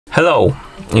Hello,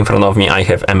 in front of me I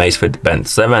have Amazfit Band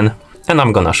 7 and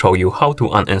I'm gonna show you how to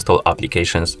uninstall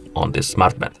applications on this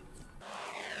smartband.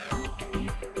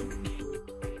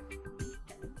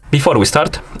 Before we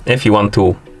start, if you want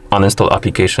to uninstall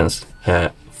applications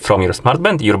from your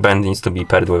smartband, your band needs to be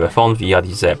paired with a phone via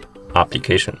the Zap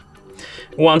application.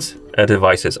 Once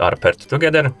devices are paired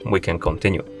together, we can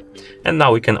continue. And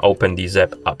now we can open the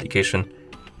Zap application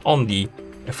on the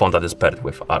phone that is paired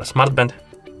with our smartband.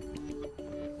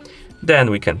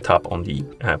 Then we can tap on the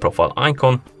profile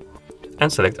icon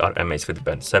and select our Amazfit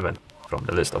Band 7 from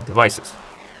the list of devices.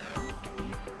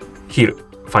 Here,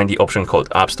 find the option called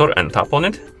App Store and tap on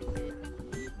it.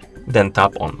 Then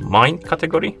tap on Mine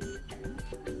category.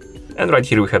 And right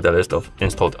here we have the list of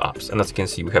installed apps. And as you can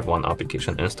see, we have one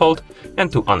application installed.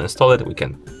 And to uninstall it, we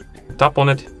can tap on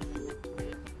it.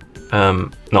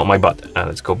 No, my bad.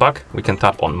 Let's go back. We can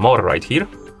tap on More right here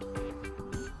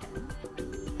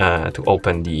to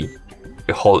open the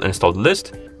whole installed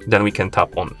list. Then we can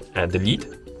tap on Delete.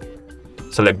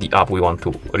 Select the app we want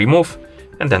to remove.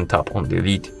 And then tap on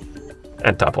Delete.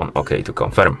 And tap on OK to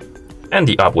confirm. And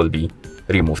the app will be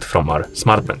removed from our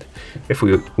smartband. If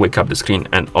we wake up the screen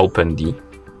and open the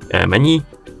menu,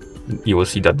 you will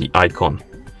see that the icon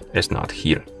is not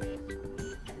here.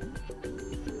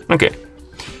 Okay.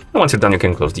 And once you're done, you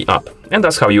can close the app. And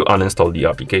that's how you uninstall the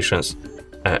applications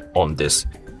on this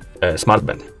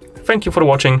smartband. Thank you for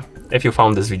watching. If you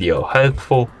found this video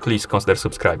helpful, please consider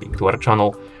subscribing to our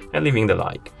channel and leaving the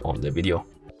like on the video.